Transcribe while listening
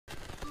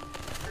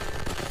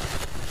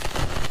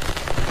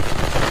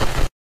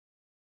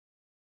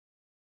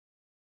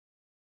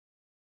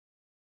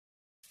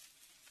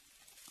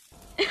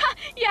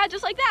Yeah,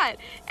 just like that.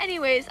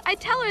 Anyways, I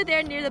tell her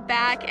they're near the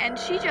back, and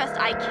she just,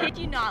 I kid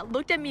you not,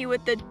 looked at me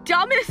with the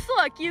dumbest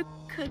look you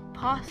could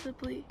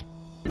possibly.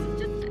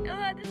 This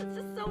is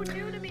just so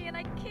new to me, and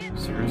I can't.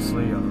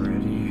 Seriously,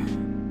 already?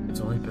 It's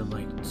only been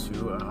like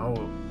 2 hours.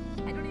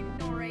 I don't even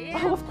know where I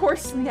am. Oh, of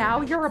course, now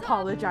you're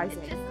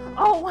apologizing.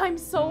 Oh, I'm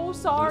so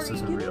sorry.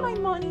 Give me my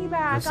money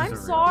back. I'm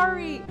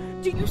sorry.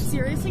 Do you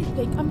seriously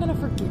think I'm gonna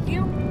forgive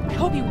you? I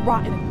hope you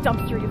rot in a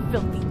dumpster, you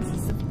filthy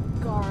piece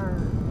of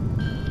garbage.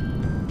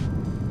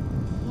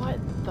 What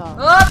the?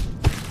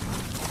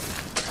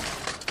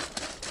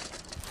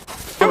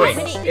 Wait,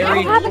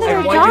 Ari, happened to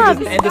your why don't you job?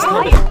 just end this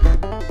moment?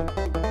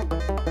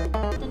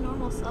 The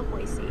normal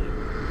subway seat.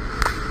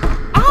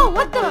 Oh,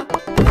 what the?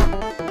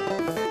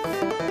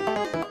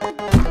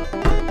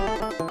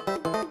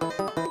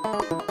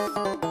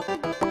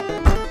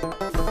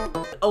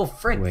 Oh,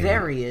 frick,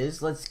 there he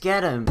is. Let's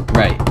get him.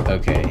 Right,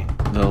 okay.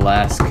 The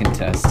last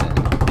contestant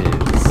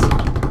is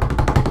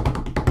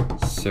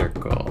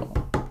Circle.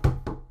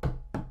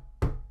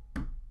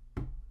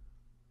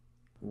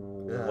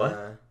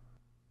 What?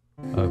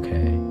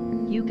 Okay.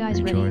 You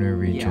guys ready? Rejoiner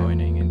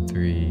rejoining in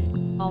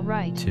 3. All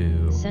right.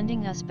 2.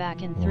 Sending us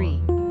back in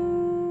 3,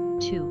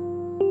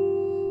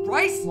 2,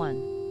 Bryce? 1.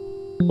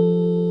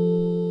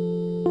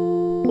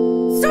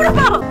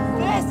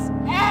 This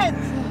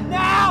ends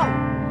now!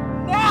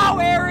 Now,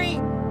 Ari!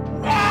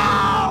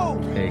 Now!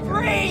 Hey,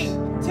 3,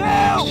 2,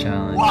 challenge is to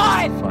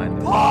 1, find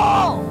the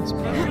pull!